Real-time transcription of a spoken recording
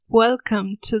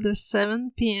Welcome to the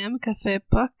 7 p.m. Cafe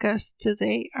podcast.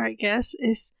 Today, our guest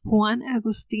is Juan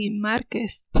Agustín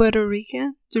Márquez, Puerto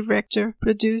Rican director,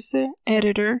 producer,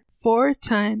 editor,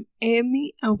 four-time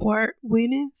Emmy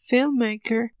Award-winning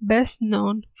filmmaker, best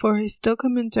known for his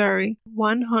documentary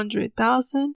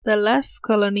 100,000, The Last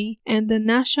Colony, and the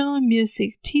national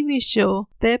music TV show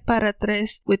De Para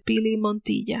Tres with Billy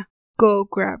Montilla. Go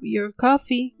grab your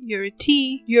coffee, your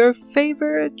tea, your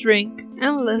favorite drink,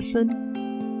 and listen.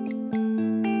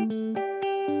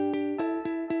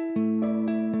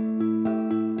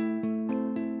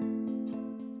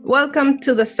 Welcome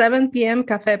to the 7 p.m.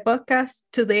 Cafe podcast.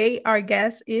 Today, our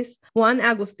guest is Juan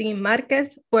Agustín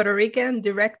Márquez, Puerto Rican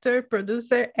director,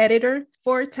 producer, editor,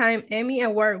 four-time Emmy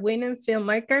Award-winning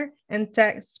filmmaker, and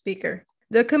TED speaker.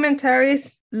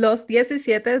 Documentaries Los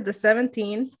 17, The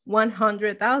 17,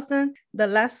 100,000, The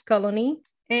Last Colony,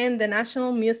 and the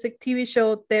national music TV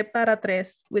show De Para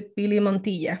Tres with Billy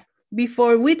Montilla.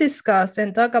 Before we discuss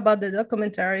and talk about the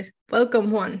documentaries, welcome,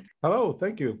 Juan. Hello,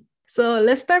 thank you. So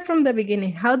let's start from the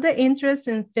beginning. How the interest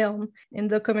in film and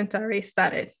documentary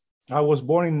started? I was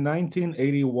born in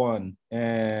 1981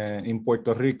 and in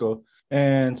Puerto Rico.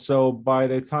 And so by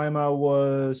the time I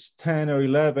was 10 or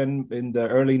 11 in the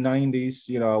early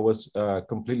 90s, I was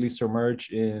completely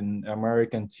submerged in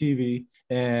American TV.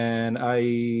 And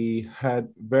I've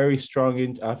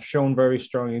shown very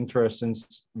strong interest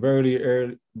since very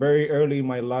early in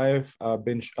my life.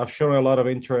 I've shown a lot of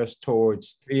interest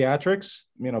towards theatrics,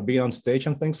 being on stage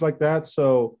and things like that.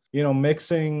 So,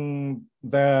 mixing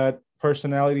that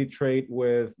personality trait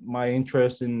with my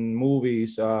interest in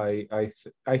movies, I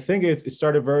think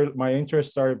my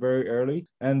interest started very early.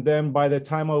 And then by the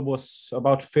time I was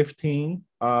about 15,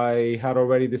 I had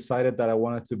already decided that I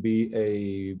wanted to be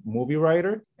a movie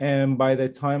writer. And by the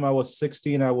time I was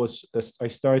 16, I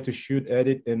started to shoot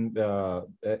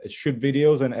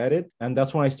videos and edit. And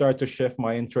that's when I started to shift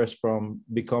my interest from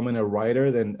becoming a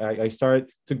writer. Then I started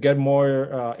to get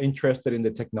more interested in the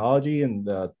technology and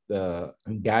the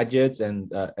gadgets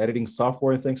and editing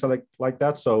software and things like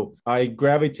that. So I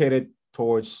gravitated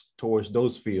towards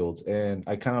those fields, and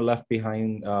I kind of left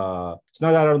behind. It's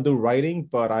not that I don't do writing,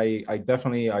 but I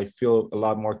feel a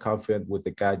lot more confident with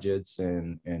the gadgets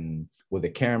and with the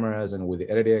cameras and with the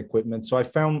editing equipment. So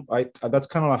that's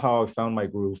kind of how I found my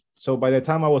groove. So by the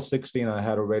time I was 16, I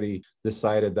had already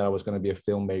decided that I was going to be a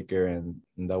filmmaker, and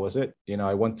that was it.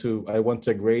 I went to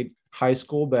a great high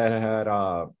school that had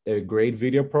a great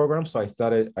video program. So I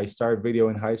started video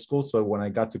in high school. So when I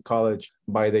got to college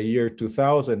by the year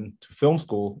 2000 to film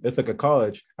school, Ithaca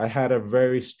College, I had a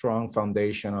very strong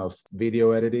foundation of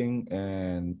video editing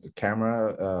and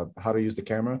camera, how to use the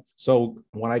camera. So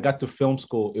when I got to film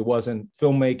school, it wasn't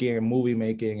filmmaking and movie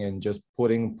making and just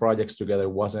putting projects together.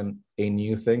 It wasn't a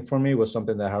new thing for me. It was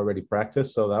something that I already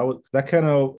practiced. So that kind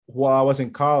of, while I was in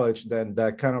college, then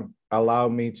that kind of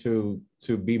allowed me to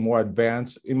be more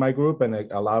advanced in my group, and it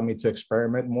allowed me to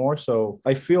experiment more. So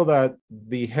I feel that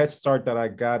the head start that I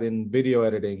got in video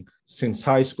editing since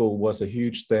high school was a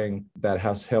huge thing that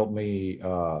has helped me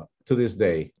to this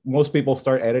day. Most people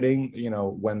start editing,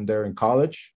 when they're in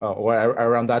college or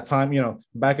around that time,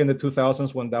 back in the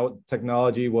 2000s when that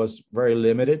technology was very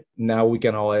limited. Now we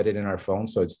can all edit in our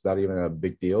phones, so it's not even a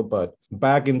big deal. But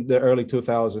back in the early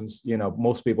 2000s,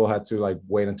 most people had to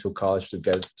wait until college to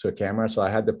get to a camera. So I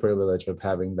had the privilege of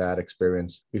having that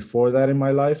experience before that in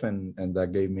my life, and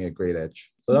that gave me a great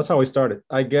edge. So that's how I started.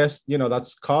 I guess,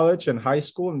 that's college and high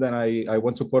school. And then I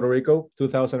went to Puerto Rico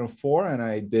 2004, and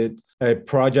I did a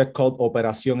project called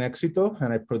Operación Éxito,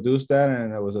 and I produced that.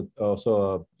 And it was also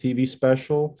a TV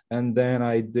special. And then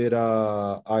I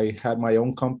had my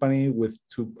own company with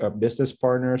two business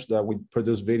partners that we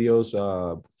produce videos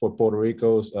for Puerto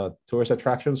Rico's tourist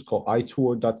attractions called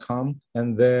itour.com.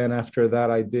 And then after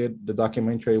that, I did the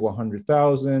documentary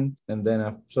 100,000. And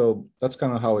then, so that's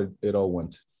kind of how it all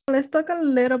went. Let's talk a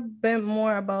little bit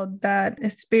more about that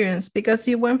experience, because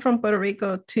you went from Puerto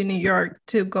Rico to New York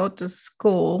to go to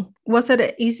school. Was it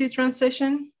an easy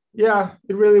transition? Yeah,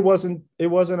 it really wasn't. It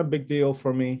wasn't a big deal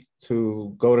for me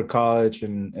to go to college,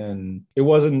 and there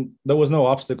was no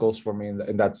obstacles for me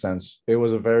in that sense. It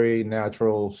was a very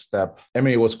natural step. I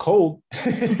mean, it was cold,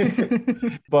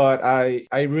 but I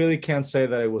really can't say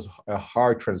that it was a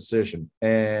hard transition.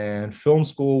 And film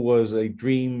school was a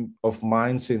dream of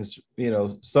mine since,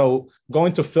 so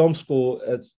going to film school,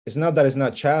 it's not that it's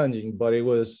not challenging, but it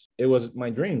was my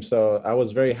dream. So I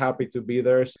was very happy to be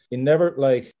there. It never,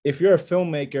 if you're a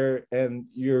filmmaker and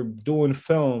you're doing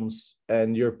films,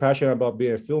 and you're passionate about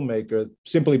being a filmmaker,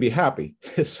 simply be happy.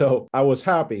 So I was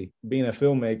happy being a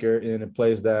filmmaker in a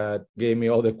place that gave me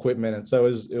all the equipment. And so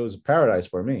it was paradise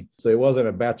for me. So it wasn't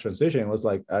a bad transition. It was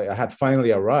like I had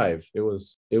finally arrived. It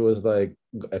was like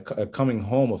a coming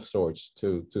home of sorts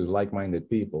to like-minded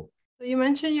people. So you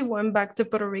mentioned you went back to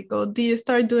Puerto Rico. Do you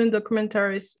start doing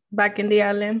documentaries back in the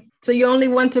island? So you only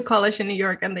went to college in New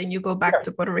York and then you go back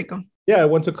to Puerto Rico? Yeah, I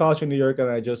went to college in New York, and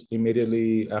I just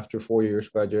immediately after 4 years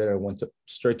graduated, I went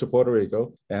straight to Puerto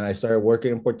Rico, and I started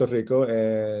working in Puerto Rico.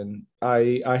 And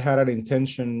I had an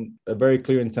intention, a very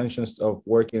clear intentions of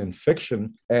working in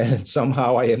fiction, and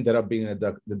somehow I ended up being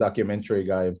the documentary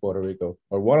guy in Puerto Rico,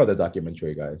 or one of the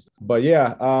documentary guys. But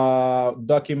yeah,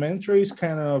 documentaries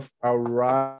kind of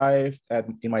arrived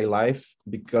in my life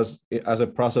because as a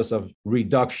process of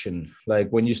reduction, like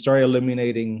when you start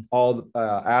eliminating all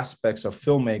aspects of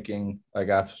filmmaking. Like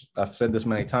I've said this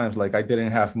many times, like I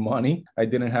didn't have money, I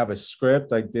didn't have a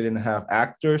script, I didn't have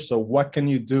actors. So what can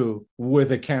you do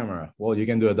with a camera? Well, you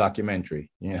can do a documentary,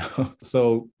 you know.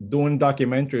 So doing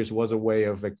documentaries was a way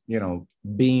of, you know,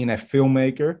 being a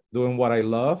filmmaker, doing what I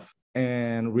love,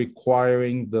 and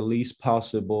requiring the least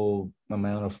possible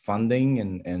amount of funding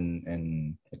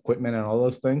and equipment and all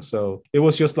those things. So it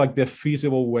was just like the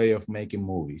feasible way of making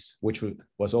movies, which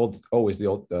was always the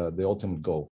ultimate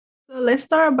goal. So let's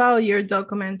start about your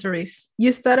documentaries.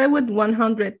 You started with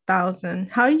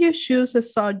 100,000. How do you choose a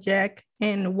subject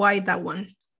and why that one?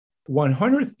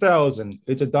 100,000.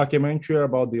 It's a documentary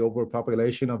about the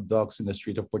overpopulation of dogs in the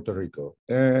street of Puerto Rico.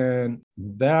 And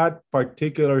that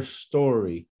particular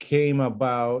story came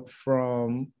about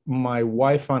from my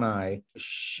wife and I.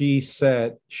 She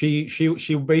said she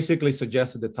basically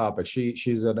suggested the topic.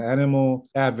 She's an animal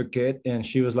advocate, and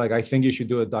she was like, I think you should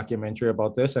do a documentary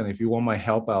about this, and if you want my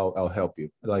help, I'll help you.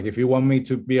 Like if you want me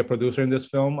to be a producer in this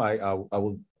film, I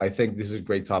will. I think this is a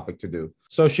great topic to do.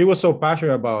 So she was so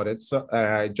passionate about it. So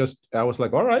I was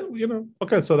like, all right, you know,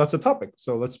 okay, so that's a topic.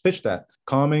 So let's pitch that.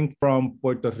 Coming from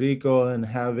Puerto Rico and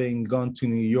having gone to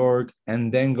New York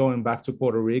and then going back to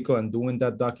Puerto Rico and doing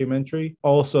that documentary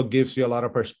also gives you a lot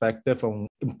of perspective on,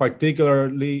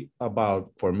 particularly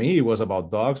about, for me, it was about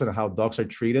dogs and how dogs are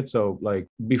treated. So like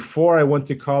before I went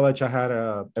to college, I had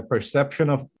a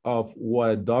perception of what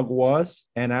a dog was.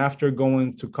 And after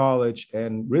going to college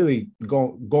and really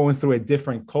going through a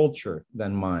different culture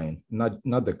than mine,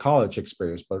 not the college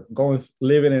experience, but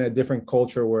living in a different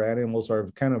culture where animals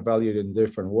are kind of valued in a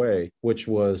different way, which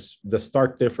was the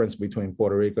stark difference between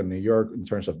Puerto Rico and New York in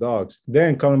terms of dogs.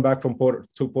 Then coming back from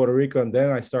Puerto Rico, and then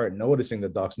I started noticing the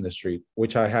dogs in the street,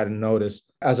 which I hadn't noticed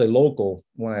as a local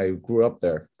when I grew up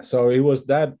there. So it was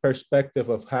that perspective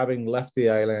of having left the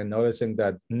island, noticing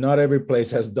that not every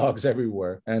place has dogs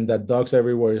everywhere, and that dogs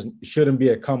everywhere shouldn't be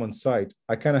a common sight.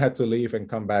 I kind of had to leave and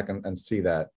come back and see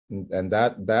that. And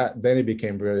that then it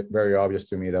became very, very obvious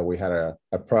to me that we had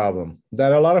a problem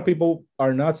that a lot of people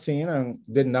are not seeing and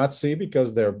did not see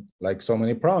because they're like so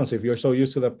many problems. If you're so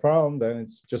used to the problem, then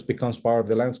it just becomes part of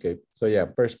the landscape. So yeah,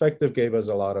 perspective gave us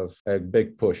a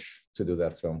big push to do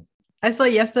that film. I saw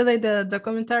yesterday the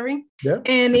documentary,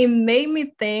 and it made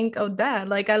me think of that.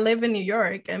 Like I live in New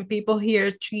York, and people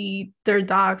here treat their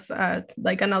dogs as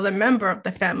like another member of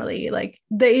the family. Like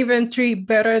they even treat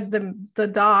better the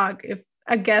dog if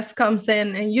a guest comes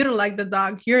in and you don't like the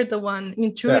dog, you're the one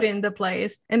intruding the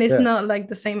place. And it's not like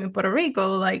the same in Puerto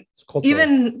Rico. Like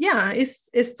even,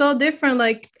 it's so different.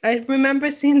 Like I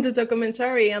remember seeing the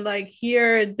documentary and like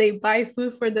here they buy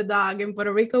food for the dog. In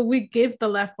Puerto Rico, we give the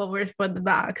leftovers for the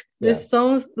dogs. There's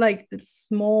so like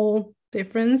small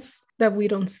difference that we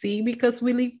don't see because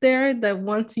we live there, that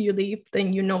once you leave,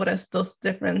 then you notice those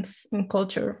difference in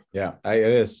culture. It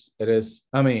is.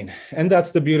 I mean, and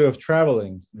that's the beauty of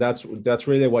traveling. That's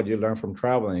really what you learn from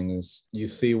traveling is you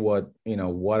see what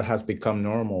has become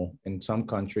normal in some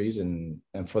countries, and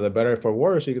for the better, for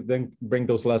worse, you could then bring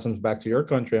those lessons back to your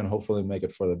country and hopefully make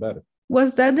it for the better.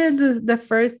 Was that the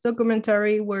first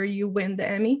documentary where you win the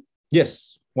Emmy?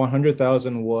 Yes,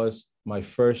 100,000 was my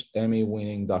first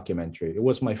Emmy-winning documentary. It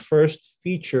was my first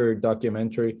feature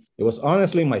documentary. It was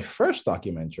honestly my first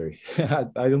documentary.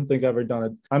 I don't think I've ever done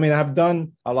it. I mean, I've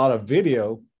done a lot of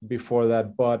video before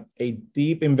that, but a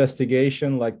deep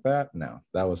investigation like that, no,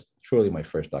 that was truly my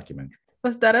first documentary.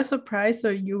 Was that a surprise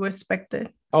or you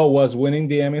expected? Oh, was winning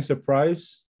the Emmy a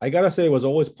surprise? I gotta say, it was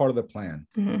always part of the plan.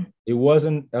 Mm-hmm. It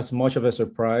wasn't as much of a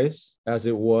surprise as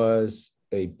it was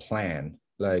a plan.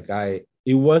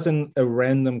 It wasn't a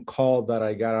random call that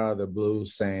I got out of the blue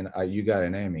saying, you got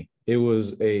an Emmy. It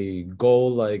was a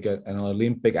goal like an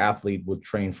Olympic athlete would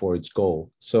train for its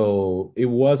goal. So it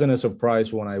wasn't a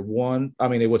surprise when I won. I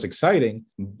mean, it was exciting,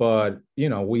 but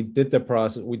we did the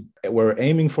process. We were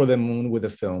aiming for the moon with the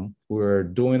film. We were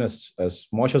doing as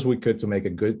much as we could to make a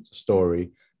good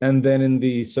story. And then in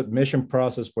the submission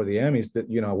process for the Emmys, that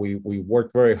we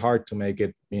worked very hard to make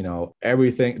it,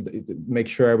 everything, make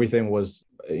sure everything was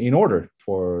in order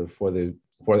for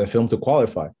the film to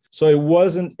qualify. So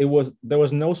there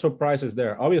was no surprises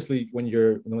there. Obviously,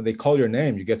 when they call your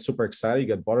name, you get super excited, you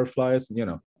get butterflies,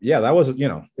 yeah, that was,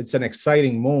 it's an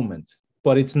exciting moment,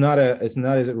 but it's not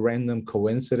a random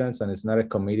coincidence, and it's not a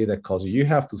committee that calls you. You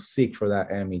have to seek for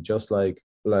that Emmy, just like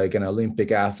an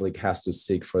Olympic athlete has to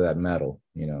seek for that medal,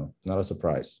 not a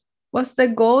surprise. Was the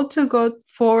goal to go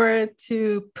forward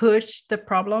to push the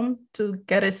problem to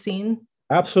get a scene?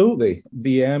 Absolutely.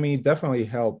 The Emmy definitely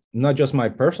helped not just my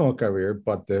personal career,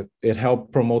 but it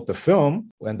helped promote the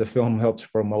film, and the film helps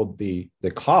promote the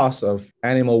cause of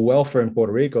animal welfare in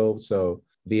Puerto Rico. So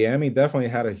the Emmy definitely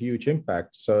had a huge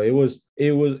impact. So it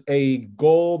was a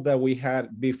goal that we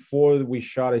had before we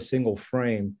shot a single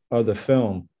frame of the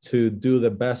film, to do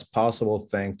the best possible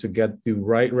thing to get the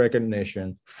right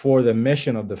recognition for the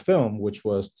mission of the film, which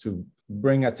was to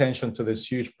bring attention to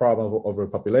this huge problem of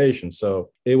overpopulation. So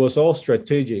it was all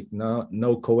strategic,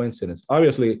 no coincidence.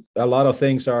 Obviously, a lot of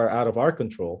things are out of our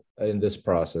control in this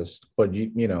process, but you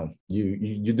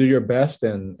do your best,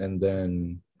 and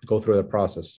then go through the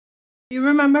process. You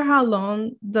remember how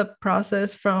long the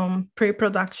process from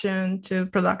pre-production to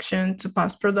production to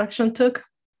post-production took?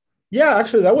 Yeah,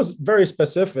 actually, that was very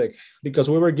specific because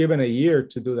we were given a year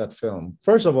to do that film.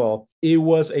 First of all, it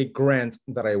was a grant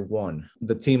that I won.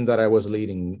 The team that I was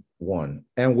leading won.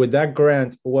 And with that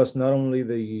grant was not only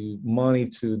the money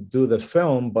to do the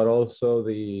film, but also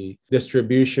the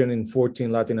distribution in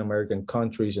 14 Latin American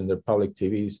countries in their public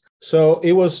TVs. So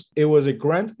it was a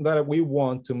grant that we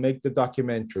won to make the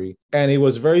documentary, and it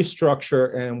was very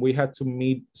structured, and we had to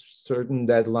meet certain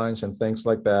deadlines and things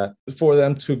like that for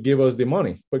them to give us the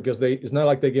money, because it's not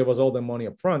like they gave us all the money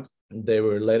up front. They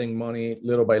were letting money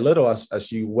little by little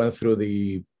as you went through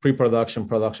the pre-production,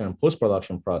 production, and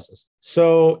post-production process.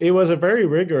 So it was a very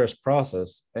rigorous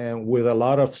process, and with a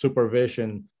lot of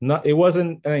supervision. It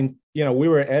wasn't, we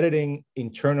were editing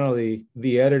internally,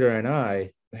 the editor and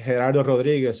I, Gerardo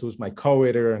Rodriguez, who's my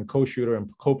co-editor and co-shooter and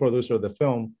co-producer of the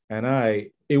film, and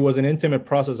it was an intimate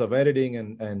process of editing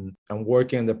and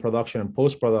working in the production and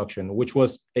post-production, which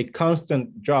was a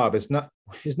constant job. It's not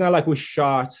like we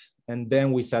shot and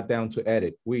then we sat down to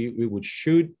edit. We would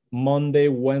shoot Monday,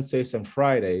 Wednesdays, and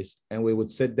Fridays, and we would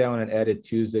sit down and edit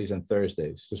Tuesdays and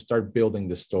Thursdays to start building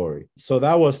the story. So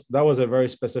that was a very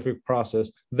specific process.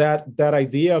 That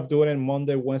idea of doing it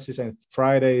Monday, Wednesdays, and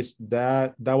Fridays,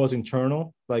 that was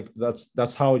internal. Like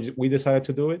that's how we decided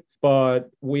to do it. But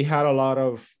we had a lot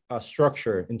of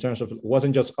structure in terms of, it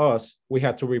wasn't just us. We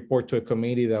had to report to a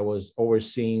committee that was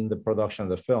overseeing the production of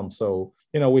the film. So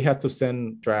we had to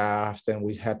send drafts, and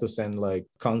we had to send like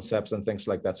concepts and things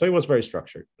like that. So it was very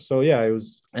structured. So yeah, it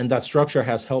was, and that structure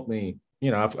has helped me.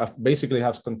 I've basically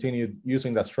have continued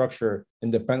using that structure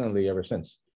independently ever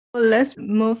since. Well, let's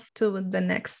move to the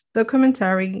next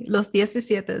documentary, Los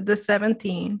 17, the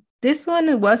 17. This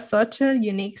one was such a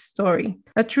unique story,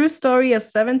 a true story of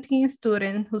 17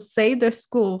 students who saved their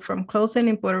school from closing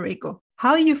in Puerto Rico.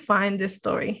 How you find this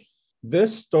story?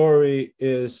 This story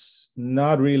is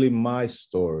not really my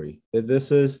story.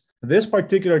 This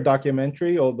particular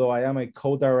documentary, although I am a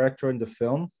co-director in the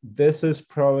film, this is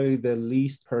probably the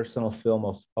least personal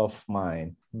film of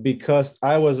mine, because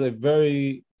I was a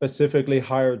very specifically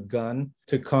hired gun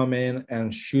to come in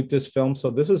and shoot this film. So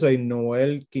this is a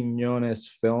Noel Quiñones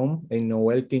film, a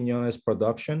Noel Quiñones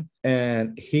production.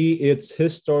 And it's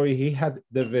his story. He had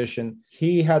the vision.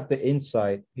 He had the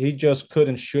insight. He just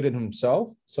couldn't shoot it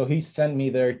himself. So he sent me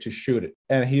there to shoot it.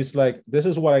 And he's like, this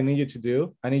is what I need you to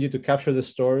do. I need you to capture the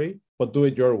story, but do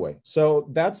it your way. So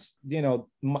that's,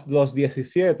 Los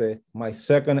 17, my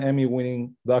second Emmy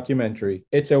winning documentary.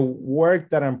 It's a work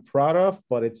that I'm proud of,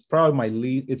 but it's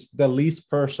probably it's the least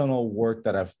personal work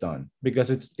that I've done, because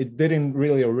it didn't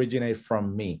really originate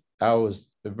from me. I was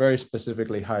a very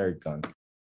specifically hired gun.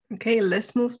 Okay,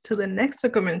 let's move to the next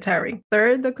documentary.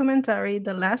 Third documentary,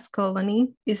 The Last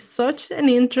Colony, is such an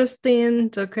interesting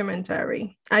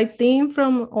documentary. I think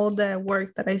from all the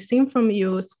work that I've seen from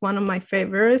you, it's one of my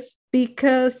favorites.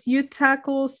 because you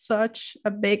tackle such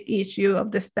a big issue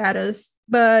of the status.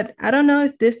 But I don't know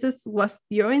if was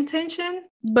your intention,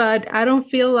 but I don't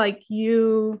feel like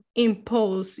you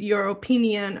impose your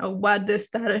opinion of what the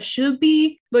status should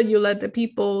be, but you let the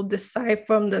people decide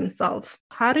from themselves.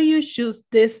 How do you choose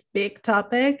this big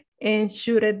topic and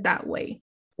shoot it that way?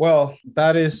 Well,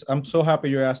 I'm so happy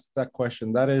you asked that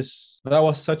question. That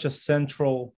was such a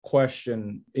central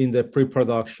question in the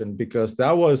pre-production, because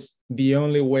that was the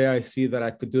only way I see that I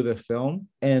could do the film.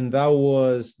 And that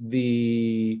was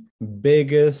the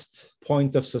biggest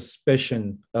point of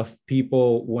suspicion of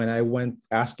people when I went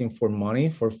asking for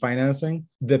money for financing.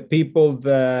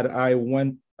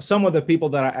 Some of the people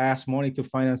that I asked money to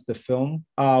finance the film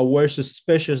were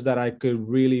suspicious that I could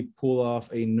really pull off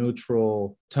a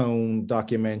neutral tone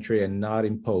documentary and not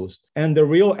impose. And the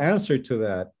real answer to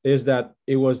that is that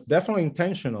it was definitely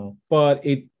intentional,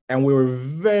 and we were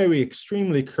very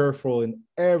extremely careful in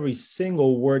every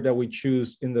single word that we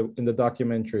choose in the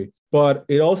documentary. But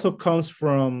it also comes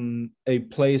from a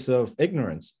place of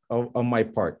ignorance on my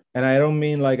part. And I don't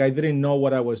mean like I didn't know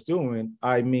what I was doing.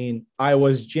 I mean, I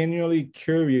was genuinely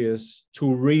curious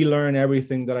to relearn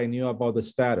everything that I knew about the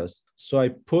status. So I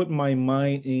put my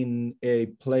mind in a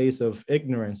place of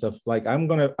ignorance of like,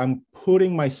 I'm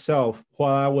putting myself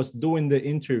while I was doing the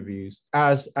interviews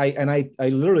I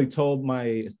literally told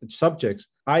my subjects,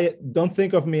 I don't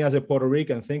think of me as a Puerto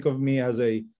Rican. Think of me as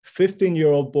a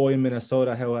 15-year-old boy in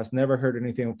Minnesota who has never heard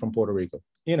anything from Puerto Rico.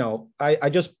 I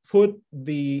just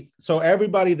so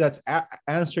everybody that's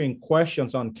answering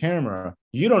questions on camera,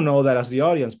 you don't know that as the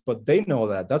audience, but they know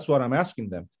that. That's what I'm asking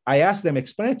them. I asked them,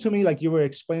 explain it to me like you were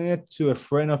explaining it to a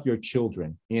friend of your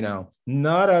children,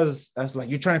 not as like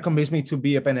you're trying to convince me to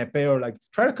be a PNP, or like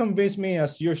try to convince me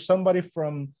as you're somebody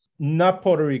from not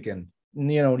Puerto Rican.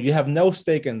 You have no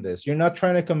stake in this. You're not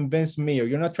trying to convince me, or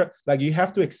you're not trying, like, you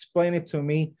have to explain it to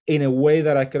me in a way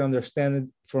that I could understand it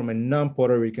from a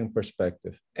non-Puerto Rican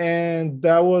perspective. And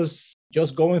that was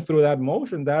just going through that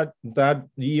motion that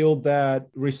yield that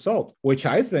result, which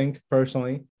I think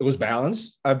personally it was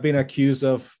balanced. I've been accused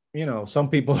of some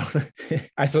people,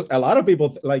 a lot of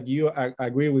people like you, I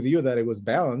agree with you that it was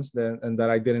balanced and that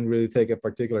I didn't really take a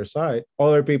particular side.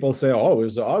 Other people say, oh, it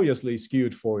was obviously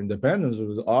skewed for independence. It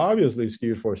was obviously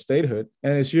skewed for statehood.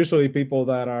 And it's usually people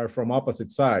that are from opposite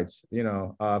sides.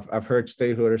 I've heard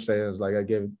statehooders say it's like I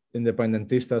give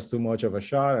independentistas too much of a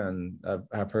shot, and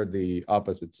I've heard the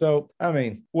opposite. So, I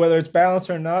mean, whether it's balanced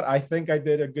or not, I think I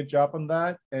did a good job on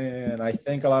that. And I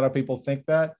think a lot of people think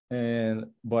that.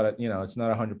 But it's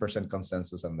not 100%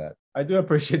 consensus on that. I do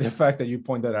appreciate the fact that you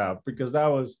pointed out, because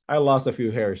I lost a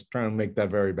few hairs trying to make that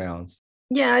very balanced.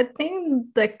 Yeah, I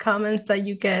think the comments that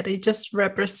you get, it just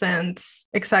represents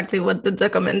exactly what the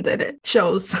documented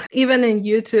shows. Even in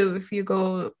YouTube, if you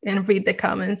go and read the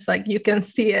comments, like you can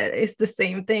see it. It's the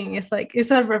same thing. It's like,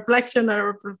 it's a reflection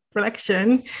or a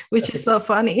reflection, which is so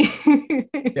funny.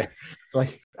 Yeah. It's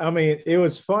like, I mean, it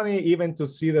was funny even to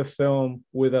see the film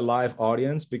with a live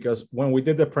audience, because when we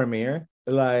did the premiere,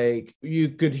 like you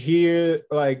could hear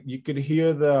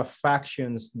the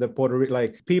factions, the Puerto Rican,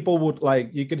 like people would, like,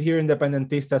 you could hear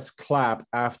independentistas clap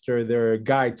after their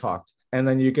guy talked, and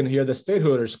then you can hear the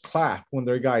statehooders clap when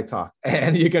their guy talked,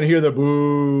 and you can hear the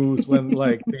boos when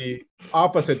like the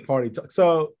opposite party talk.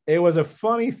 So it was a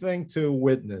funny thing to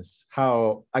witness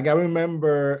how, like, I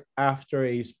remember after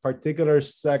a particular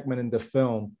segment in the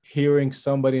film, hearing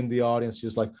somebody in the audience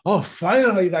just like, oh,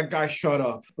 finally that guy shut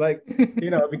up. Like,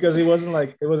 because it wasn't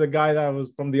like, it was a guy that was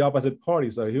from the opposite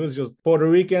party. So he was just Puerto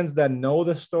Ricans that know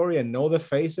the story and know the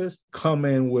faces come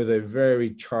in with a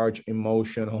very charged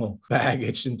emotional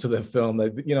baggage into the film.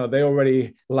 Like, they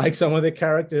already like some of the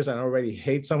characters and already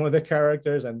hate some of the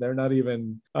characters, and they're not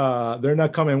even they're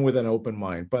not coming with an open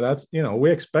mind. But that's,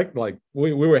 we expect, like,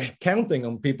 we were counting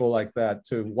on people like that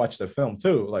to watch the film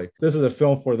too. Like, this is a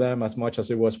film for them as much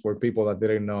as it was for people that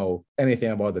didn't know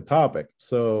anything about the topic.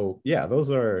 So yeah,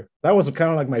 that was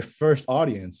kind of like my first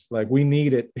audience. Like, we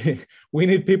need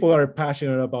people that are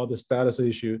passionate about the status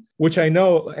issue, which I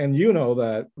know, and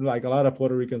that, like, a lot of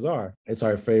Puerto Ricans are. It's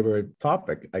our favorite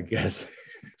topic, I guess.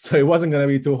 So it wasn't going to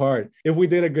be too hard. If we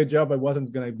did a good job, it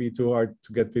wasn't going to be too hard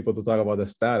to get people to talk about the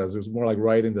status. It was more like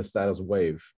riding the status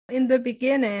wave. In the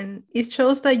beginning, it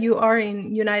shows that you are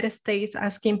in United States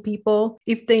asking people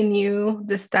if they knew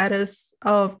the status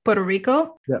of Puerto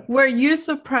Rico. Yeah. Were you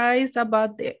surprised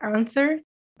about the answer?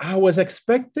 I was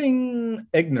expecting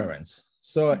ignorance.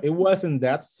 So it wasn't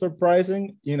that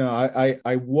surprising.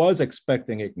 I was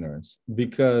expecting ignorance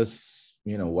because,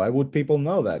 why would people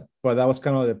know that? But that was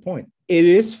kind of the point. It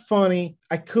is funny.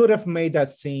 I could have made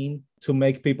that scene to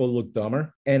make people look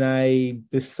dumber. And I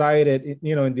decided,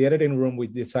 in the editing room, we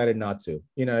decided not to.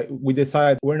 We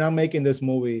decided we're not making this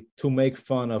movie to make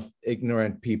fun of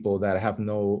ignorant people that have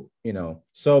no,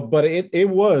 but it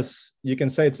was, you can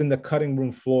say it's in the cutting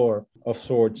room floor of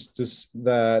sorts, just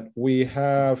that we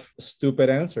have stupid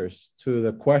answers to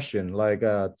the question, like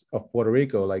of Puerto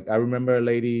Rico. Like I remember a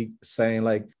lady saying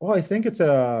like, oh, I think it's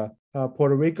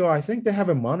Puerto Rico, I think they have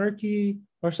a monarchy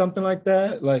or something like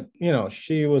that. Like,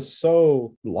 she was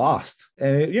so lost,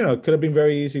 and it could have been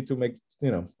very easy to make,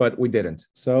 but we didn't.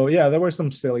 So yeah, there were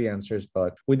some silly answers,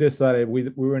 but we decided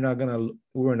we were not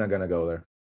gonna go there.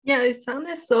 Yeah, it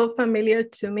sounded so familiar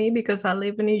to me because I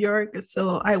live in New York.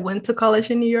 So I went to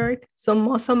college in New York. So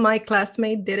most of my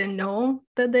classmates didn't know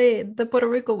that the Puerto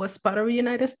Rico was part of the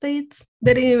United States.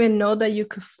 They didn't even know that you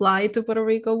could fly to Puerto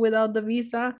Rico without the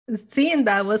visa. Seeing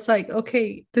that was like,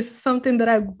 okay, this is something that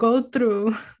I go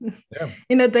through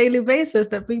in a daily basis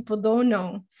that people don't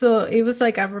know. So it was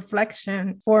like a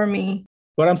reflection for me.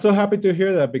 But I'm so happy to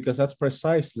hear that, because that's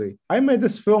precisely, I made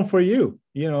this film for you,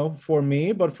 for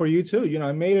me, but for you too.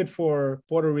 I made it for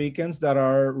Puerto Ricans that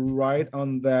are right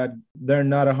on that. They're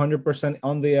not 100%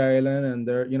 on the island,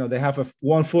 and they have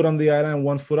one foot on the island,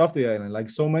 one foot off the island, like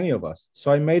so many of us.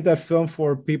 So I made that film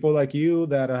for people like you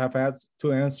that have had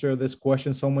to answer this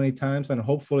question so many times. And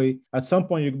hopefully at some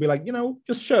point you could be like,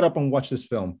 just shut up and watch this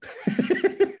film.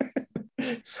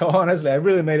 So honestly, I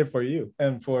really made it for you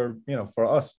and for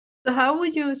us. So how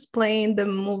would you explain the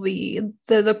movie,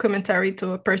 the documentary,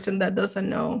 to a person that doesn't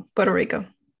know Puerto Rico?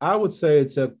 I would say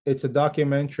it's a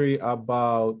documentary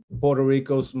about Puerto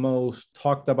Rico's most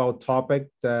talked about topic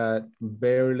that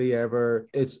barely ever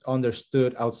is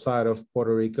understood outside of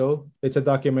Puerto Rico. It's a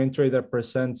documentary that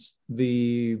presents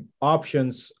the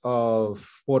options of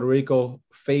Puerto Rico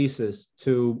faces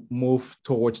to move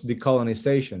towards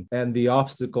decolonization and the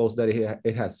obstacles that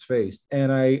it has faced.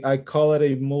 And I call it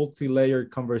a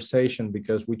multi-layered conversation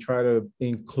because we try to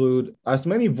include as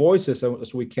many voices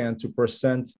as we can to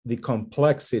present the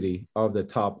complexity of the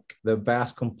topic, the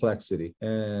vast complexity.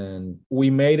 And we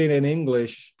made it in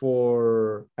English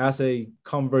as a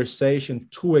conversation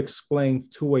to explain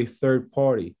to a third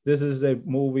party. This is a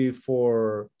movie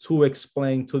to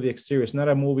explain to the exterior. It's not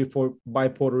a movie by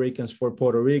Puerto Ricans for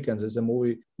Puerto Ricans. It's a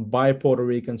movie by Puerto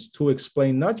Ricans to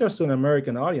explain not just to an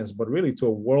American audience, but really to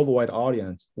a worldwide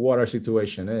audience what our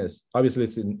situation is. Obviously,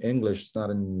 it's in English, it's not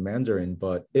in Mandarin,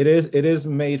 but it is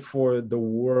made for the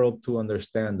world to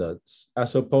understand us,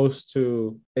 as opposed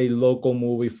to a local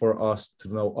movie for us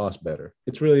to know us better.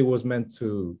 It really was meant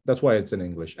to, that's why it's in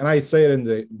English. And I say it in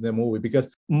the movie because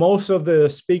most of the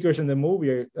speakers in the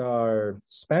movie are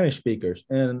Spanish speakers.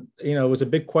 And, it was a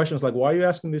big question. It's like, why are you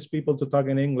asking these people to talk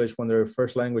in English when their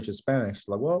first language is Spanish?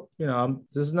 Like, well,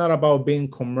 this is not about being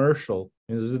commercial.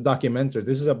 This is a documentary.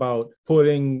 This is about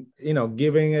putting,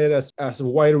 giving it as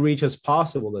wide reach as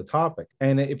possible, the topic.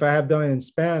 And if I have done it in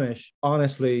Spanish,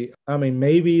 honestly, I mean,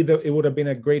 maybe it would have been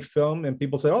a great film and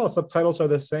people say, oh, subtitles are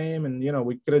the same. And,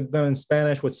 we could have done it in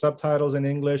Spanish with subtitles in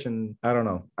English. And I don't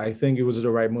know. I think it was the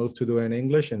right move to do it in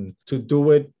English and to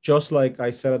do it just like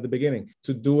I said at the beginning,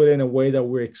 to do it in a way that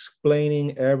we're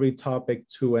explaining every topic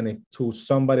to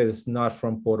somebody that's not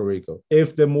from Puerto Rico.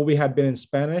 If the movie had been in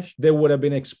Spanish, they would have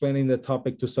been explaining the topic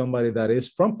to somebody that is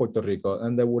from Puerto Rico,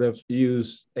 and they would have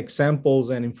used examples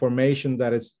and information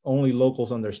that it's only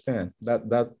locals understand.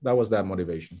 That was that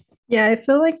motivation. Yeah, I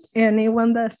feel like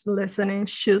anyone that's listening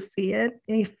should see it.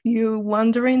 If you're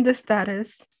wondering the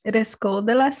status, it is called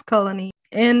The Last Colony.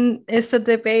 And it's a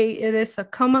debate. It is a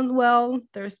commonwealth.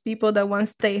 There's people that want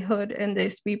statehood and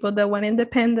there's people that want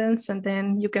independence. And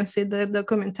then you can see the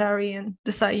documentary and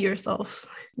decide yourselves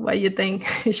what you think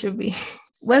it should be.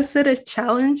 Was it a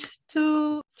challenge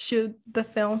to shoot the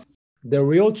film? The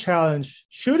real challenge,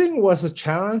 shooting was a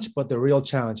challenge, but the real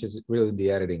challenge is really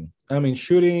the editing. I mean,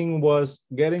 shooting was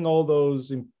getting all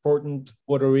those important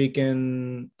Puerto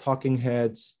Rican talking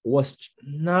heads was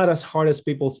not as hard as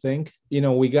people think.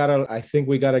 I think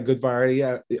we got a good variety.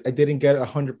 I didn't get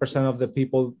 100% of the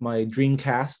people, my dream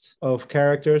cast of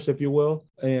characters, if you will.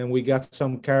 And we got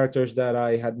some characters that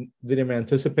I didn't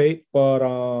anticipate, but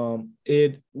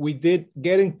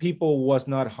getting people was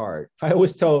not hard. I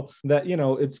always tell that,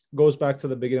 it goes back to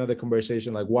the beginning of the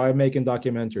conversation, like why making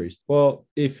documentaries? Well,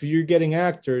 if you're getting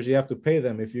actors, you have to pay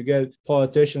them. If you get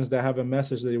politicians that have a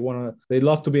message that they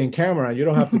love to be in camera, you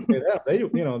don't have to pay them.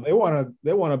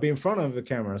 They want to be in front of the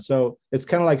camera. So it's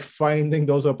kind of like finding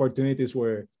those opportunities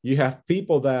where you have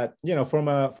people that, from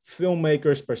a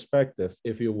filmmaker's perspective,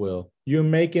 if you will, you're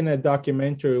making a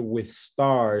documentary with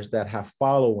stars that have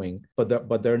following,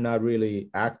 but they're not really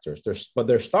actors.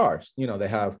 They're stars. They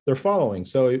have their following.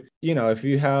 So if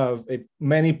you have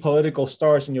many political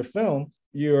stars in your film,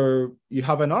 you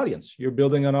have an audience. You're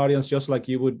building an audience just like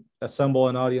you would assemble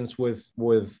an audience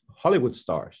with Hollywood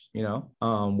stars.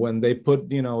 When they put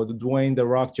Dwayne The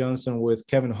Rock Johnson with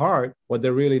Kevin Hart, what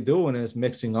they're really doing is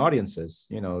mixing audiences,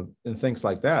 and things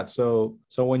like that. So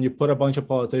when you put a bunch of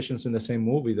politicians in the same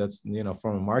movie, that's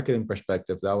from a marketing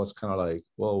perspective, that was kind of like,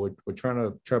 well, we're trying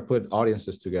to put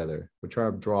audiences together. We're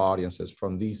trying to draw audiences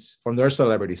from their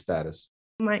celebrity status.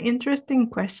 My interesting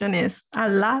question is, a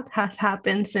lot has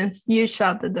happened since you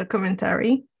shot the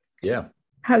documentary. Yeah.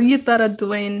 Have you thought of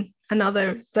doing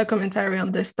another documentary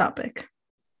on this topic?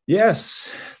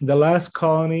 Yes. The Last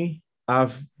Colony,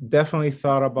 I've definitely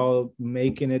thought about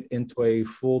making it into a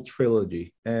full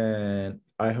trilogy. And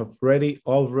I have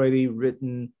already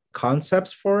written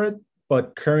concepts for it.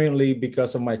 But currently,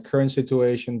 because of my current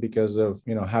situation, because of,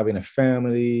 having a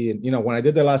family, and, when I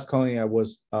did The Last Colony, I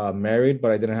was married,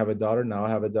 but I didn't have a daughter. Now I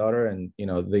have a daughter. And,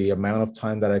 the amount of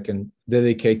time that I can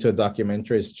dedicate to a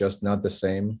documentary is just not the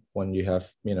same when you have,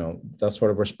 that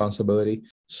sort of responsibility.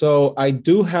 So I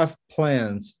do have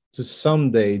plans to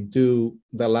someday do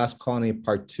The Last Colony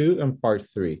Part 2 and Part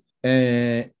 3.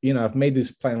 And, I've made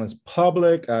these plans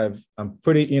public. I'm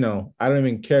pretty, I don't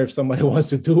even care if somebody wants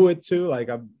to do it too. Like,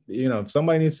 if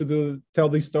somebody needs to tell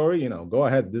this story, go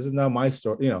ahead. This is not my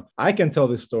story. I can tell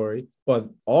this story, but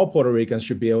all Puerto Ricans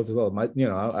should be able to tell it.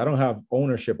 I don't have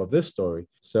ownership of this story.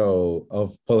 So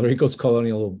of Puerto Rico's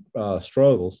colonial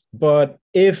struggles. But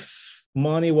if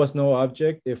money was no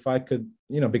object, if I could,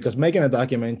 because making a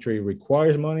documentary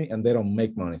requires money and they don't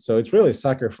make money. So it's really a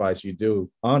sacrifice you do,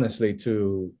 honestly,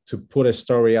 to put a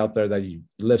story out there that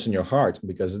lives in your heart,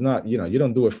 because it's not, you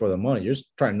don't do it for the money. You're just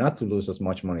trying not to lose as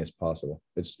much money as possible.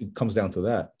 It comes down to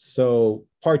that. So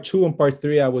Part 2 and Part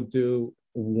 3, I would do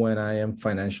when I am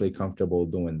financially comfortable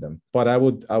doing them. But I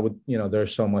would,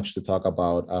 there's so much to talk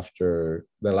about after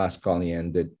The Last Colony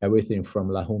ended. Everything from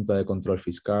La Junta de Control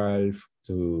Fiscal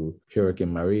to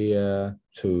Hurricane Maria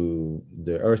to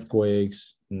the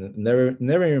earthquakes, never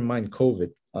even mind COVID,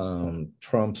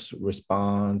 Trump's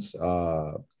response,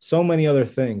 so many other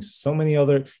things, so many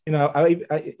other,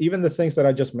 I even the things that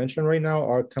I just mentioned right now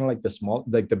are kind of like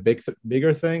the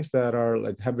bigger things that are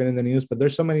like have been in the news, but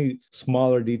there's so many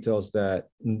smaller details that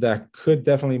could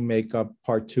definitely make up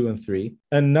Part 2 and 3.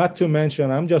 And not to mention,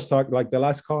 I'm just talking like The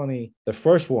Last Colony, the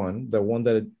first one, the one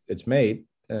that it's made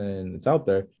and it's out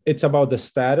there, it's about the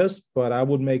status, but I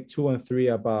would make 2 and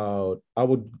 3 I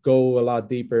would go a lot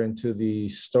deeper into the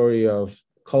story of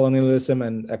colonialism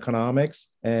and economics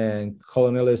and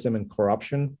colonialism and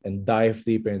corruption and dive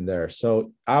deeper in there.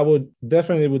 So I would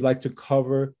like to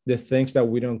cover the things that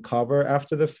we don't cover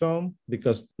after the film,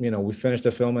 because, we finished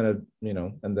the film and,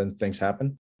 and then things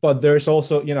happen. But there's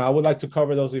also, I would like to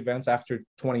cover those events after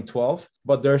 2012,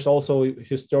 but there's also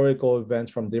historical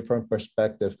events from different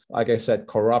perspectives. Like I said,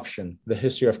 corruption, the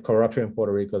history of corruption in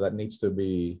Puerto Rico that needs to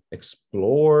be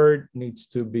explored, needs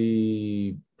to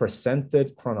be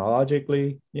presented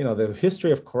chronologically. The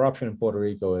history of corruption in Puerto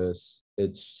Rico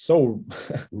it's so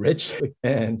rich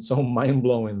and so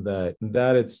mind-blowing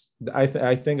that it's,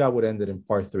 I think I would end it in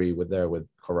Part 3 with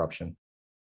corruption.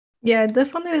 Yeah,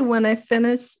 definitely. When I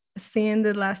finished seeing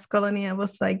The Last Colony, I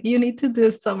was like, you need to do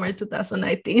summer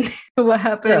 2019. What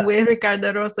happened with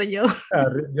Ricardo Rosselló?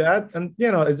 Yeah, that, and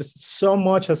it's so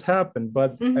much has happened,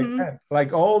 but again,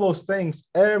 like all those things,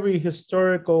 every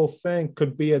historical thing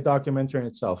could be a documentary in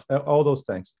itself, all those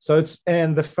things. So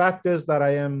and the fact is that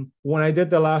when I did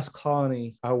The Last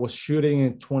Colony, I was shooting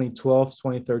in 2012,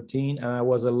 2013, and I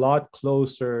was a lot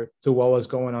closer to what was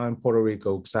going on in Puerto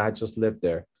Rico because I had just lived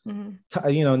there.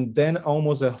 And then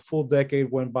almost a full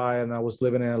decade went by and I was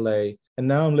living in LA, and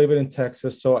now I'm living in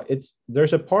Texas. So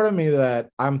there's a part of me that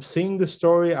I'm seeing the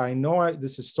story. I know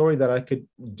this is a story that I could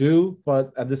do,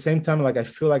 but at the same time, like I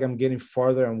feel like I'm getting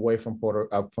farther away from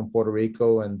Puerto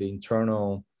Rico and the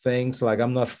internal things. Like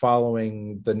I'm not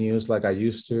following the news like I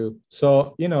used to.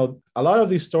 So, a lot of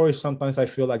these stories, sometimes I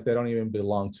feel like they don't even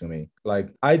belong to me.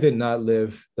 Like I did not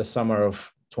live the summer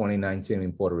of 2019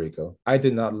 in Puerto Rico. I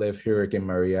did not live Hurricane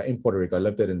Maria in Puerto Rico. I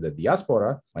lived it in the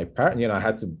diaspora. My parents, I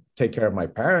had to take care of my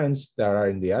parents that are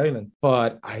in the island.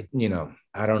 But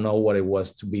I don't know what it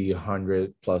was to be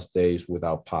 100+ days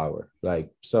without power. Like,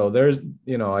 so there's,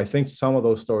 I think some of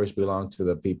those stories belong to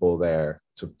the people there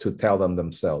to tell them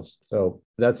themselves. So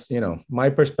that's, my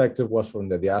perspective was from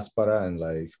the diaspora and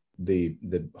like the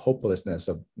hopelessness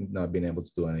of not being able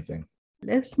to do anything.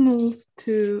 Let's move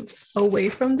to away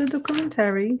from the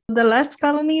documentary. The Last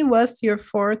Colony was your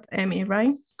fourth Emmy,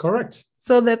 right? Correct.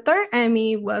 So the third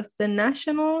Emmy was the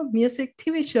national music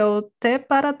TV show Te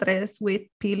Para Tres with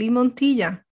Pili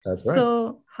Montilla. That's right.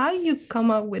 So how you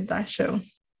come up with that show?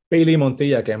 Pili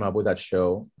Montilla came up with that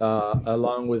show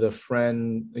along with a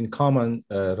friend in common,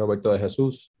 Roberto de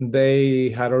Jesus. They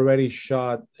had already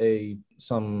shot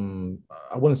some,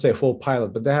 I wouldn't say a full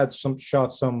pilot, but they had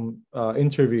shot some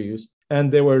interviews, and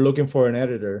they were looking for an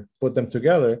editor, put them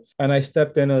together. And I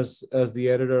stepped in as the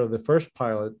editor of the first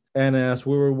pilot. And as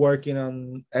we were working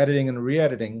on editing and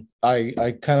re-editing,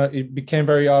 it became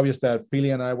very obvious that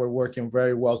Pili and I were working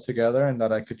very well together and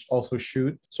that I could also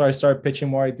shoot. So I started pitching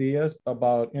more ideas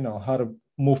about, how to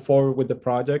move forward with the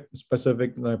project,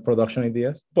 specific production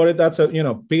ideas. But that's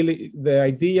Pili, the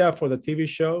idea for the TV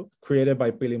show created by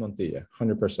Pili Montilla,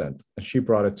 100%. And she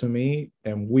brought it to me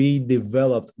and we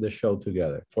developed the show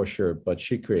together for sure, but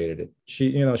she created it.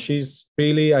 She's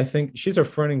Pili, I think she's a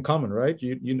friend in common, right?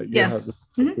 Yes.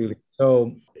 Pili.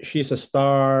 So she's a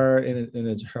star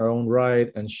in her own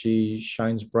right, and she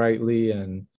shines brightly,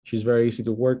 and she's very easy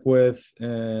to work with.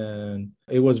 And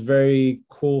it was very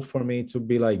cool for me to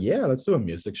be like, yeah, let's do a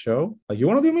music show. Like, you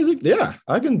want to do music? Yeah,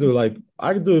 I can do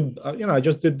I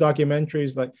just did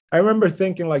documentaries. Like, I remember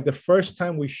thinking like the first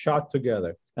time we shot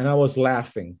together and I was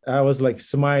laughing, I was like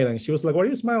smiling. She was like, what are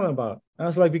you smiling about? I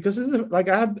was like, because this is like,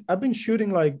 I've been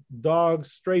shooting like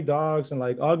dogs, stray dogs and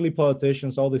like ugly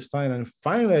politicians all this time. And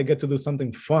finally I get to do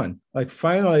something fun. Like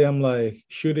finally I'm like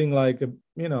shooting like a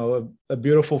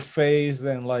beautiful face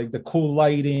and like the cool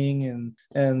lighting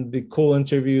and the cool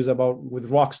interviews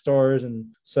with rock stars. And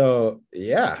so,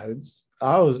 yeah,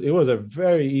 it was a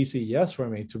very easy yes for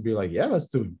me to be like, yeah, let's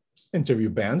do interview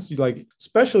bands, like,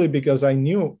 especially because I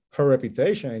knew her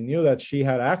reputation. I knew that she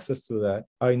had access to that.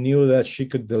 I knew that she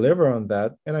could deliver on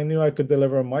that, and I knew I could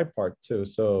deliver on my part too.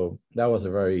 So that was a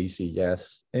very easy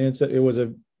yes. And it was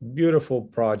a beautiful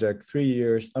project. 3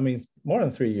 years, I mean, more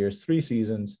than 3 years, 3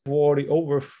 seasons,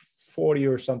 over 40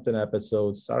 or something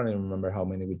episodes. I don't even remember how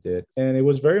many we did. And it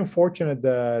was very unfortunate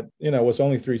that, it was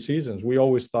only 3 seasons. We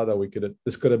always thought that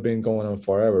this could have been going on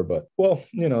forever, but well,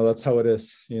 that's how it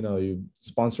is. You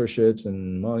sponsorships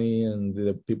and money and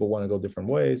the people want to go different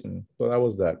ways. And so that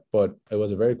was that, but it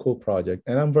was a very cool project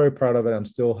and I'm very proud of it. I'm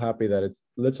still happy that it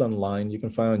lives online. You can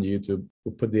find it on YouTube.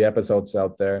 We put the episodes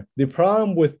out there. The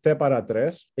problem with Te Para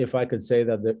Tres, if I could say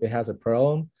that it has a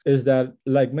problem, is that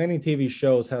like many TV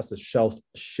shows has a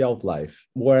shelf life.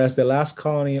 Whereas The Last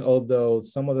Colony, although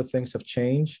some of the things have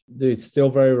changed, it's still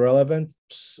very relevant.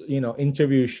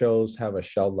 Interview shows have a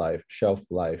shelf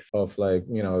life of like,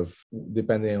 if,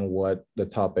 depending on what the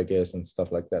topic is and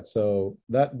stuff like that. So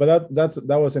that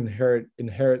was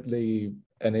inherently.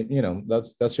 And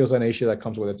that's just an issue that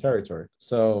comes with the territory.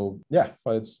 So yeah,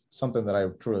 but it's something that I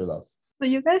truly love. So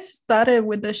you guys started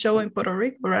with the show in Puerto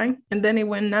Rico, right? And then it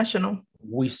went national.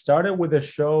 We started with a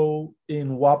show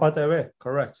in Wapa TV,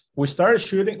 correct. We started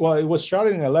shooting, well, it was shot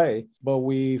in LA, but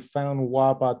we found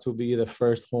Wapa to be the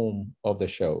first home of the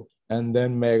show. And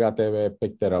then Mega TV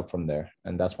picked it up from there.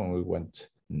 And that's when we went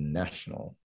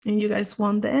national. And you guys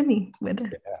won the Emmy with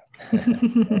it.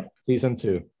 Yeah. Season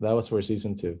 2. That was for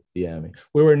season 2, the Emmy.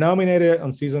 We were nominated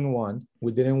on season 1.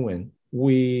 We didn't win.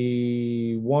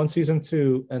 We won season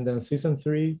 2, and then season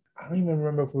 3. I don't even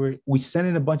remember if we sent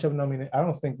in a bunch of nominations. I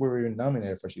don't think we were even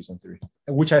nominated for season 3,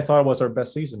 which I thought was our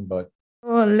best season, but.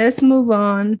 Well, let's move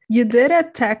on. You did a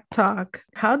TED Talk.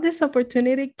 How this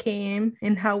opportunity came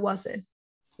and how was it?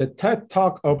 The TED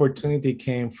Talk opportunity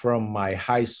came from my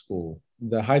high school.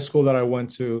 The high school that I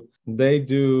went to, they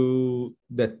do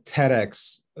the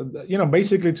TEDx.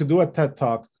 Basically to do a TED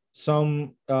Talk,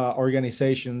 some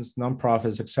organizations,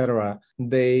 nonprofits, etc.,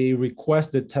 they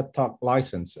request the TED Talk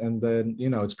license, and then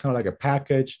it's kind of like a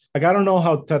package. Like, I don't know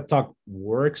how TED Talk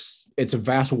works. It's a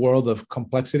vast world of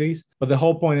complexities, but the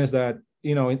whole point is that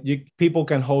people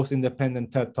can host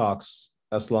independent TED Talks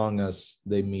as long as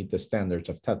they meet the standards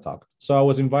of TED Talk. So I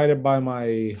was invited by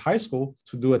my high school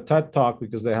to do a TED Talk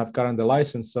because they have gotten the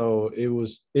license. So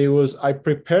I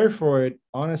prepared for it,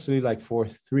 honestly, like for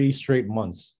 3 straight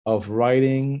months of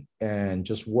writing and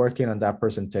just working on that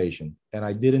presentation. And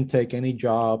I didn't take any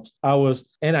jobs.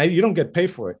 You don't get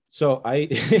paid for it. So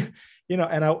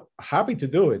and I happy to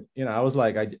do it. I was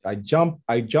like, I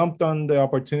jumped on the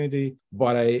opportunity,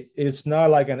 but it's not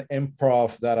like an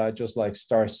improv that I just like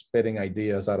start spitting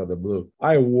ideas out of the blue.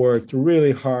 I worked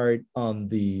really hard on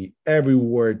every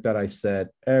word that I said,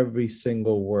 every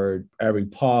single word, every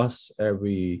pause,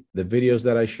 the videos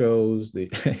that I chose,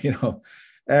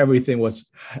 everything was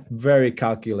very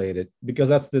calculated,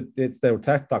 because it's the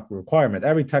tech talk requirement.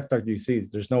 Every tech talk you see,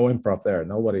 there's no improv there.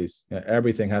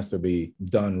 Everything has to be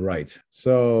done right.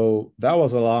 So that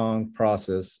was a long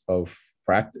process of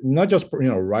practice, not just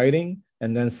writing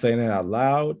and then saying it out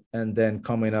loud, and then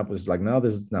coming up with like, no,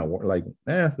 this is not like,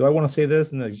 do I want to say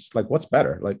this? And it's like, what's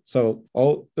better? Like, so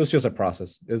it was just a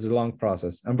process. It's a long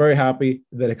process. I'm very happy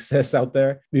that it exists out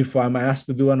there. If I'm asked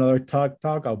to do another talk,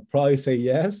 I'll probably say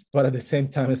yes. But at the same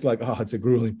time, it's like, it's a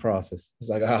grueling process. It's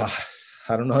like, I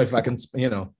don't know if I can,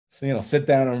 sit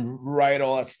down and write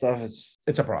all that stuff.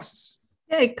 It's a process.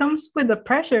 Yeah, it comes with the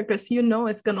pressure because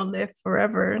it's gonna live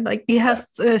forever. Like it has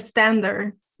a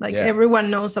standard. Like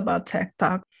everyone knows about tech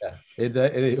talk. Yeah,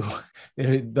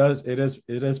 it does. It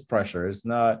is pressure. It's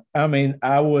not. I mean,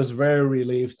 I was very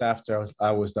relieved after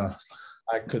I was done.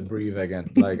 I could breathe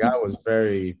again. Like I was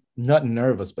very not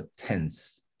nervous, but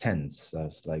tense. I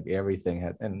was like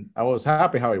everything and I was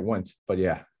happy how it went. But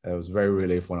yeah, I was very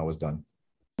relieved when I was done.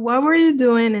 What were you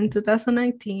doing in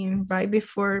 2019, right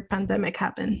before pandemic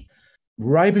happened?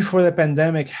 Right before the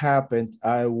pandemic happened,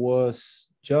 I was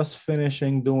just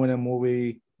finishing doing a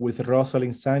movie with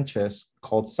Rosalind Sanchez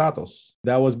called Satos.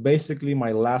 That was basically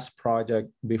my last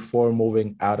project before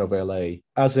moving out of LA.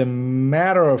 As a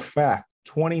matter of fact,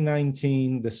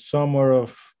 2019, the summer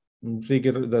of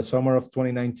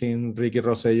 2019, Ricky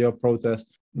Rosselló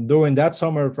protest. During that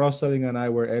summer, Rosalind and I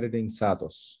were editing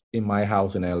Satos in my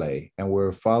house in LA, and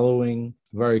we're following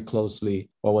very closely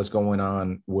what was going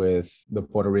on with the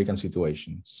Puerto Rican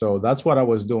situation. So that's what I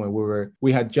was doing.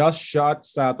 We had just shot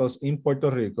Satos in Puerto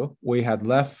Rico. We had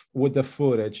left with the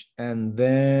footage, and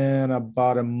then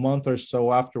about a month or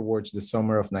so afterwards, the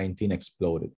summer of 19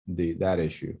 exploded, that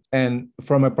issue. And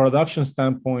from a production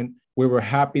standpoint, we were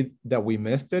happy that we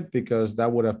missed it, because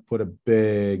that would have put a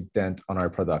big dent on our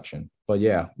production. But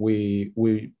yeah, we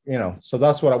so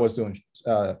that's what I was doing.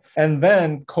 And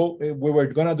then we were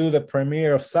gonna do the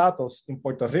premiere of Satos in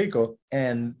Puerto Rico,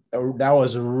 and that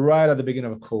was right at the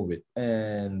beginning of COVID,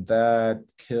 and that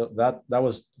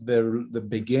was the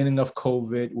beginning of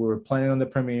COVID. We were planning on the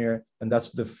premiere, and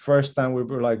that's the first time we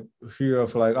were like hear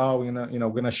of like, we're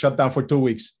gonna shut down for 2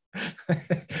 weeks.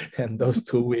 And those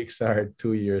 2 weeks are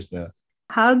 2 years now.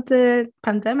 How did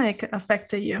pandemic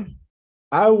affect you?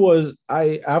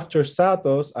 After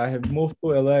Satos, I had moved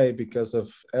to LA because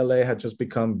of LA had just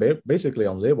become basically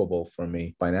unlivable for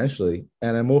me financially.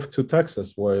 And I moved to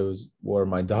Texas, where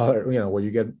my dollar, where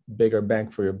you get bigger bang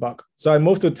for your buck. So I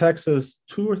moved to Texas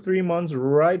 2 or 3 months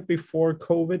right before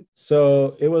COVID.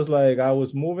 So it was like I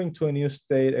was moving to a new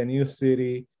state, a new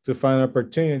city, to find an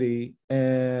opportunity,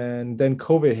 and then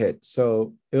COVID hit.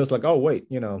 So it was like, oh wait,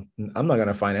 I'm not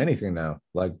gonna find anything now.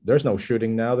 Like there's no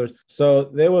shooting now. So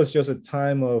there was just a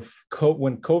time of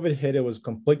when COVID hit, it was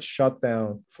complete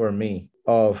shutdown for me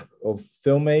of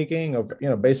filmmaking,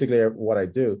 of basically what I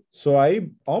do. So I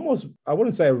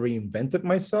wouldn't say I reinvented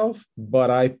myself,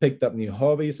 but I picked up new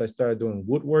hobbies. I started doing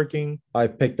woodworking. I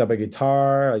picked up a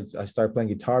guitar. I started playing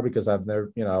guitar because I've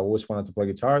never, I always wanted to play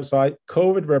guitar. So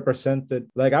COVID represented,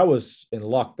 like, I was in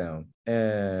lockdown.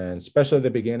 And especially at the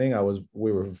beginning,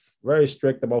 we were very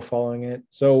strict about following it.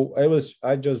 So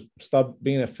I just stopped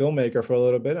being a filmmaker for a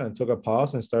little bit and took a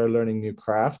pause and started learning new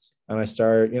crafts. And I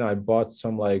started, I bought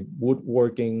some like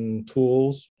woodworking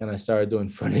tools, and I started doing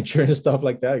furniture and stuff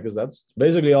like that, because that's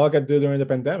basically all I could do during the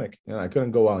pandemic. I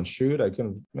couldn't go out and shoot. I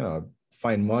couldn't,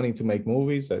 find money to make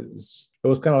movies. It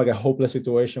was kind of like a hopeless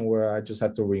situation where I just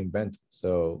had to reinvent.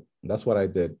 So that's what I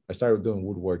did. I started doing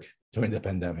woodwork during the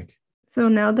pandemic. So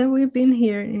now that we've been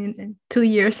here in 2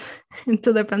 years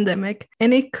into the pandemic,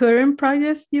 any current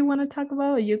projects you want to talk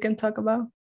about or you can talk about?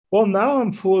 Well, now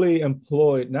I'm fully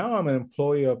employed. Now I'm an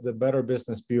employee of the Better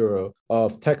Business Bureau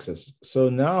of Texas. So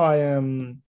now I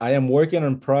am working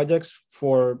on projects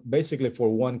for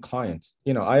one client.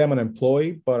 I am an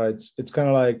employee, but it's kind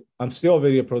of like I'm still a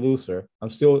video producer. I'm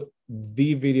still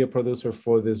the video producer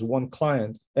for this one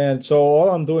client. And so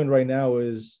all I'm doing right now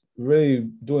is really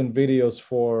doing videos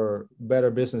for Better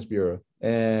Business Bureau.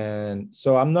 And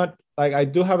so I'm not like, I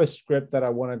do have a script that I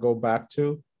want to go back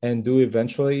to, and do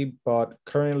eventually. But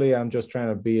currently, I'm just trying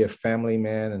to be a family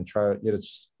man and try,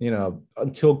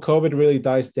 until COVID really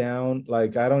dies down.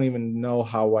 Like, I don't even know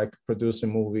how I could produce a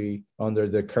movie under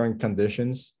the current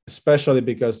conditions, especially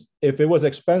because if it was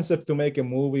expensive to make a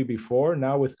movie before,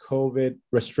 now with COVID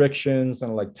restrictions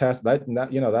and like tests,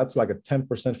 that's like a 10%,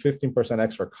 15%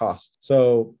 extra cost.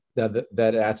 So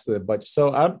that adds to the budget.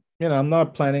 So I'm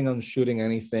not planning on shooting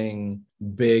anything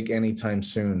big anytime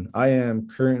soon. I am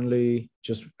currently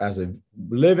just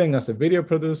living as a video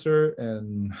producer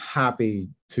and happy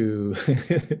to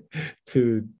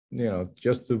to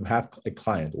just to have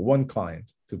one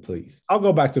client to please. I'll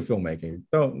go back to filmmaking.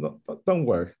 Don't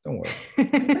worry.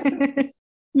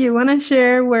 You want to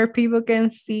share where people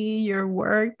can see your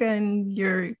work and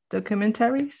your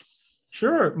documentaries?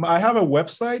 Sure. I have a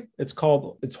website. It's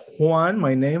Juan,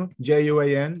 my name,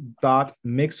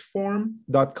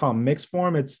 JUAN.mixform.com.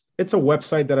 Mixform, it's a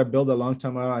website that I built a long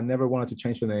time ago. I never wanted to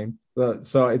change the name.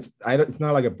 So it's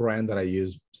not like a brand that I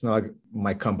use. It's not like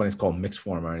my company's called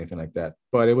Mixform or anything like that.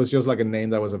 But it was just like a name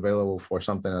that was available for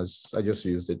something else. I just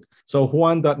used it. So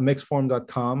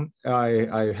Juan.mixform.com.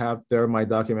 I have there my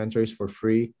documentaries for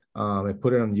free. I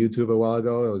put it on YouTube a while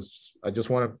ago. I just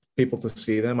wanted people to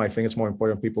see them. I think it's more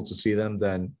important people to see them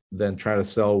than try to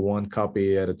sell one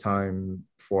copy at a time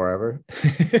forever.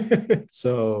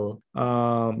 So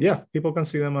people can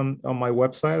see them on my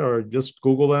website, or just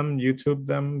Google them,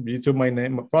 YouTube my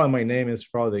name. Probably my name is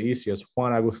probably the easiest,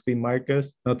 Juan Agustín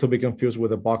Márquez, not to be confused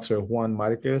with the boxer Juan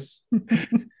Márquez.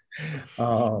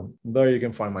 There you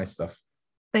can find my stuff.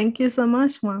 Thank you so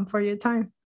much, Juan, for your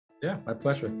time. Yeah, my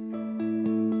pleasure.